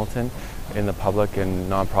in Hamilton, in the public and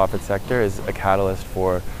nonprofit sector, is a catalyst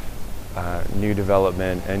for new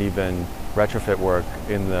development and even retrofit work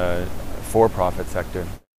in the for-profit sector.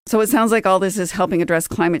 So it sounds like all this is helping address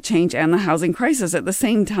climate change and the housing crisis at the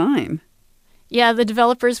same time. Yeah, the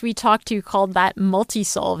developers we talked to called that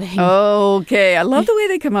multi-solving. Okay, I love the way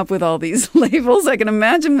they come up with all these labels. I can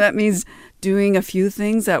imagine that means doing a few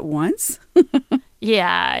things at once.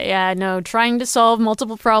 Trying to solve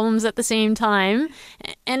multiple problems at the same time.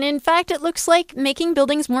 And in fact, it looks like making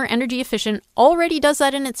buildings more energy efficient already does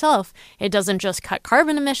that in itself. It doesn't just cut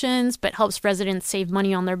carbon emissions, but helps residents save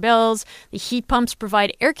money on their bills. The heat pumps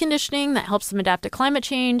provide air conditioning that helps them adapt to climate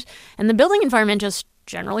change. And the building environment just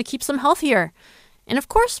generally keeps them healthier. And of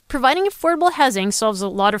course, providing affordable housing solves a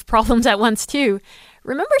lot of problems at once too.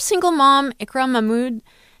 Remember single mom Ikram Mahmood?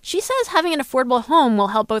 She says having an affordable home will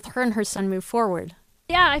help both her and her son move forward.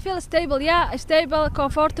 Yeah, I feel stable. Yeah, stable,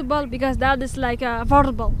 comfortable, because that is like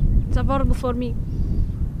affordable. It's affordable for me.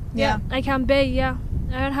 Yeah, I can pay. Yeah,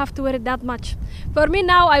 I don't have to worry that much. For me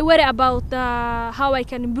now, I worry about how I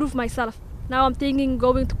can improve myself. Now I'm thinking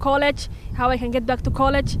going to college, how I can get back to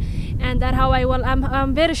college, and then how I will.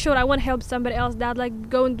 I'm very sure I want to help somebody else that like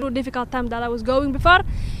going through difficult time that I was going before,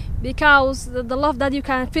 because the love that you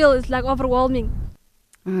can feel is like overwhelming.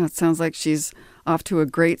 Oh, it sounds like she's off to a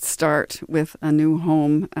great start with a new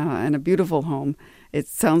home and a beautiful home. It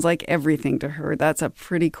sounds like everything to her. That's a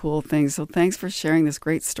pretty cool thing. So thanks for sharing this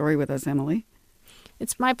great story with us, Emily.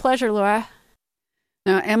 It's my pleasure, Laura.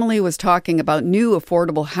 Now, Emily was talking about new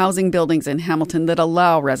affordable housing buildings in Hamilton that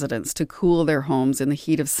allow residents to cool their homes in the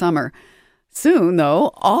heat of summer. Soon,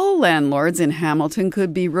 though, all landlords in Hamilton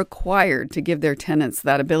could be required to give their tenants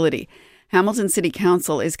that ability. Hamilton City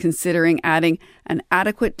Council is considering adding an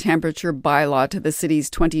adequate temperature bylaw to the city's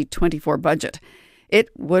 2024 budget. It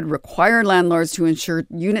would require landlords to ensure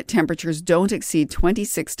unit temperatures don't exceed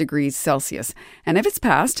 26 degrees Celsius. And if it's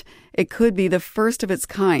passed, it could be the first of its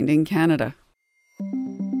kind in Canada.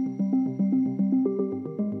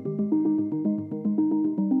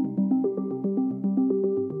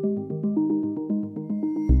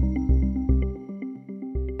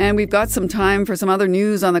 And we've got some time for some other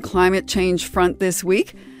news on the climate change front this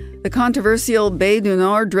week. The controversial Bay du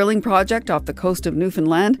Nord drilling project off the coast of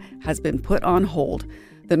Newfoundland has been put on hold.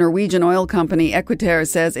 The Norwegian oil company Equinor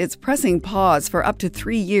says it's pressing pause for up to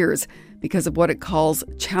 3 years because of what it calls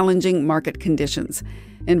challenging market conditions.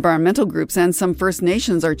 Environmental groups and some First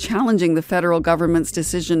Nations are challenging the federal government's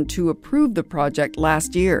decision to approve the project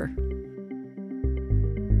last year.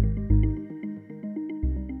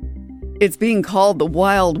 It's being called the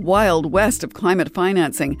wild, wild west of climate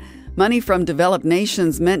financing. Money from developed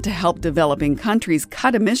nations meant to help developing countries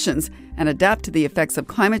cut emissions and adapt to the effects of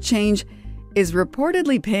climate change is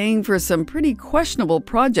reportedly paying for some pretty questionable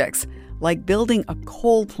projects, like building a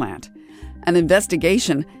coal plant. An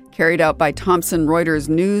investigation carried out by Thomson Reuters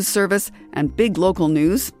News Service and Big Local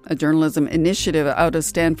News, a journalism initiative out of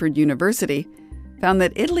Stanford University, found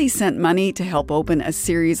that Italy sent money to help open a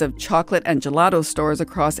series of chocolate and gelato stores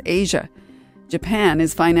across Asia. Japan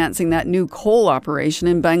is financing that new coal operation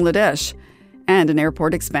in Bangladesh and an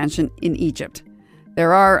airport expansion in Egypt.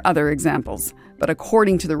 There are other examples, but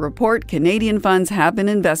according to the report, Canadian funds have been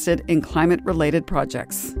invested in climate-related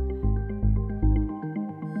projects.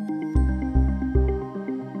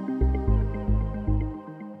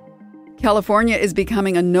 California is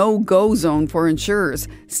becoming a no-go zone for insurers.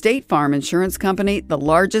 State Farm Insurance Company, the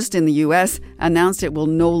largest in the U.S., announced it will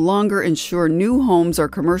no longer insure new homes or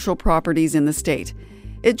commercial properties in the state.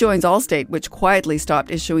 It joins Allstate, which quietly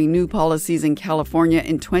stopped issuing new policies in California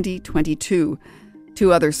in 2022.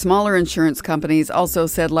 Two other smaller insurance companies also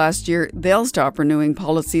said last year they'll stop renewing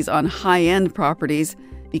policies on high-end properties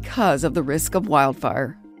because of the risk of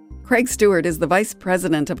wildfire. Craig Stewart is the Vice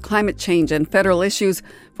President of Climate Change and Federal Issues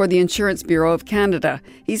for the Insurance Bureau of Canada.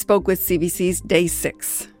 He spoke with CBC's Day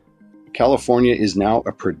 6. California is now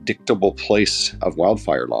a predictable place of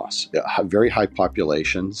wildfire loss. Very high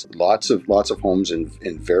populations, lots of homes in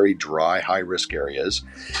very dry, high-risk areas,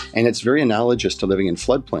 and it's very analogous to living in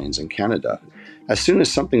floodplains in Canada. As soon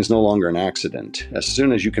as something's no longer an accident, as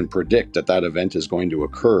soon as you can predict that event is going to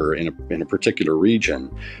occur in a particular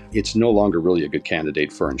region, it's no longer really a good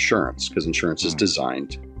candidate for insurance, because insurance is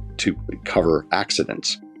designed to cover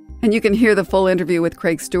accidents. And you can hear the full interview with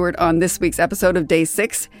Craig Stewart on this week's episode of Day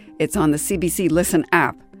 6. It's on the CBC Listen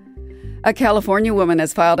app. A California woman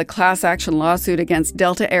has filed a class action lawsuit against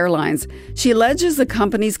Delta Airlines. She alleges the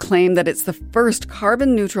company's claim that it's the first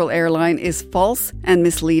carbon-neutral airline is false and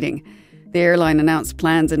misleading. The airline announced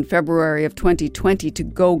plans in February of 2020 to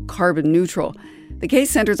go carbon neutral. The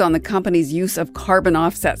case centers on the company's use of carbon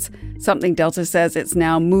offsets, something Delta says it's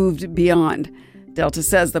now moved beyond. Delta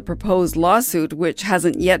says the proposed lawsuit, which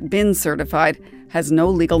hasn't yet been certified, has no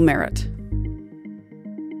legal merit.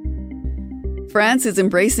 France is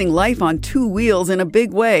embracing life on two wheels in a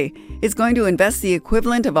big way. It's going to invest the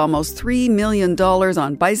equivalent of almost $3 million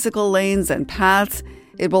on bicycle lanes and paths.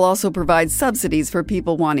 It will also provide subsidies for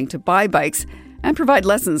people wanting to buy bikes and provide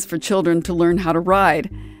lessons for children to learn how to ride.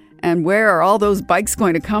 And where are all those bikes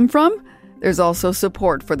going to come from? There's also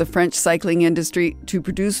support for the French cycling industry to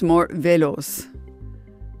produce more vélos.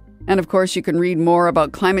 And of course, you can read more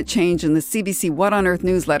about climate change in the CBC What on Earth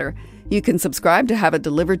newsletter. You can subscribe to have it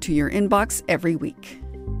delivered to your inbox every week.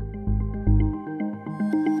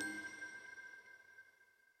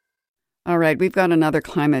 All right, we've got another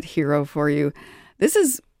climate hero for you. This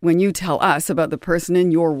is when you tell us about the person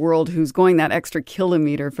in your world who's going that extra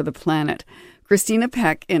kilometer for the planet. Christina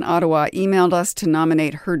Peck in Ottawa emailed us to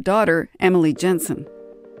nominate her daughter, Emily Jensen.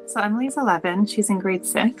 So Emily's 11. She's in grade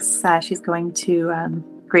 6. She's going to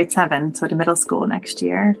grade 7, so to middle school next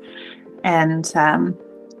year. And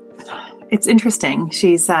it's interesting.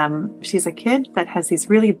 She's a kid that has these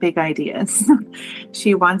really big ideas.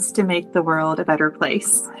 She wants to make the world a better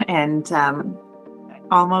place, and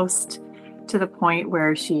almost to the point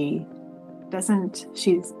where she's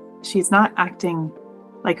not acting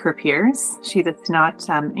like her peers. She's not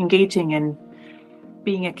engaging in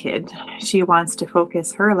being a kid. She wants to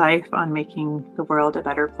focus her life on making the world a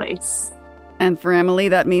better place. And for Emily,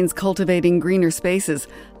 that means cultivating greener spaces.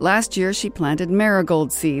 Last year, she planted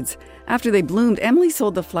marigold seeds. After they bloomed, Emily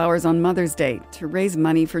sold the flowers on Mother's Day to raise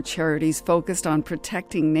money for charities focused on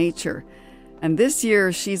protecting nature. And this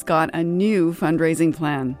year, she's got a new fundraising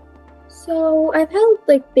plan. So I've held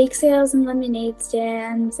bake sales and lemonade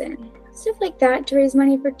stands and stuff like that to raise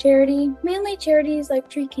money for charity. Mainly charities like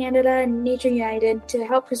Tree Canada and Nature United to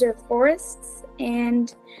help preserve forests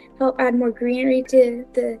and help add more greenery to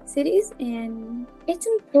the cities. And it's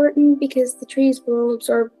important because the trees will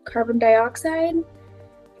absorb carbon dioxide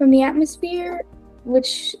from the atmosphere,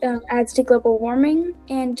 which adds to global warming,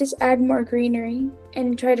 and just add more greenery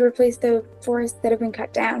and try to replace the forests that have been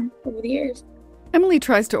cut down over the years. Emily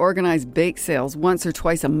tries to organize bake sales once or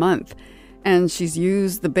twice a month, and she's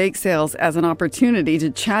used the bake sales as an opportunity to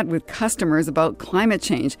chat with customers about climate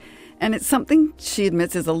change. And it's something she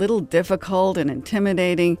admits is a little difficult and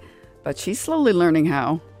intimidating, but she's slowly learning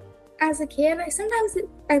how. As a kid, sometimes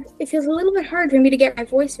it feels a little bit hard for me to get my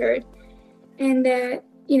voice heard. And,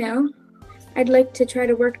 I'd like to try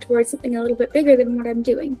to work towards something a little bit bigger than what I'm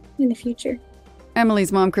doing in the future.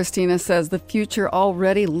 Emily's mom, Christina, says the future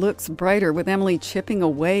already looks brighter with Emily chipping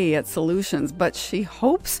away at solutions, but she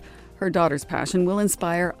hopes her daughter's passion will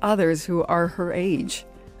inspire others who are her age.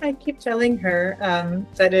 I keep telling her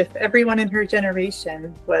that if everyone in her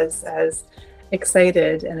generation was as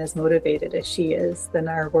excited and as motivated as she is, then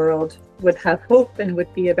our world would have hope and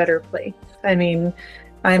would be a better place. I mean,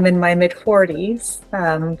 I'm in my mid-40s,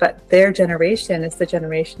 but their generation is the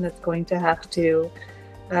generation that's going to have to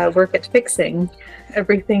work at fixing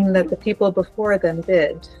everything that the people before them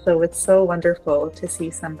did. So it's so wonderful to see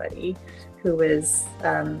somebody who is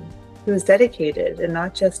dedicated, and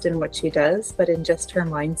not just in what she does, but in just her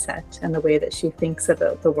mindset and the way that she thinks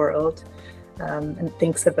about the world, and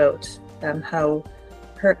thinks about how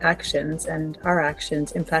her actions and our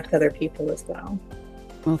actions impact other people as well.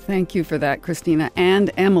 Well, thank you for that, Christina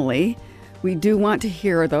and Emily. We do want to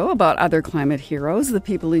hear, though, about other climate heroes, the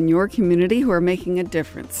people in your community who are making a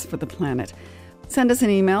difference for the planet. Send us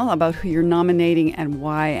an email about who you're nominating and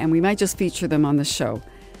why, and we might just feature them on the show.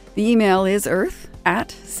 The email is earth@cbc.ca.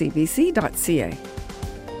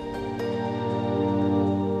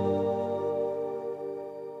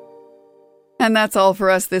 And that's all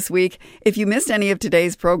for us this week. If you missed any of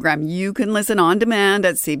today's program, you can listen on demand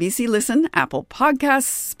at CBC Listen, Apple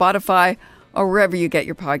Podcasts, Spotify, or wherever you get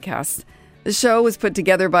your podcasts. The show was put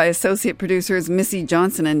together by associate producers Missy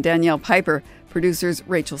Johnson and Danielle Piper, producers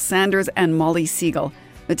Rachel Sanders and Molly Siegel.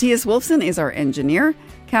 Matthias Wolfson is our engineer.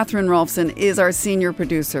 Catherine Rolfson is our senior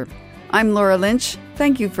producer. I'm Laura Lynch.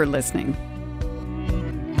 Thank you for listening.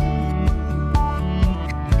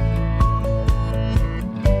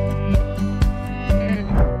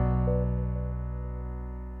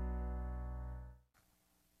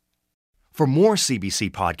 For more CBC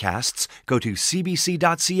podcasts, go to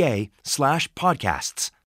cbc.ca/podcasts.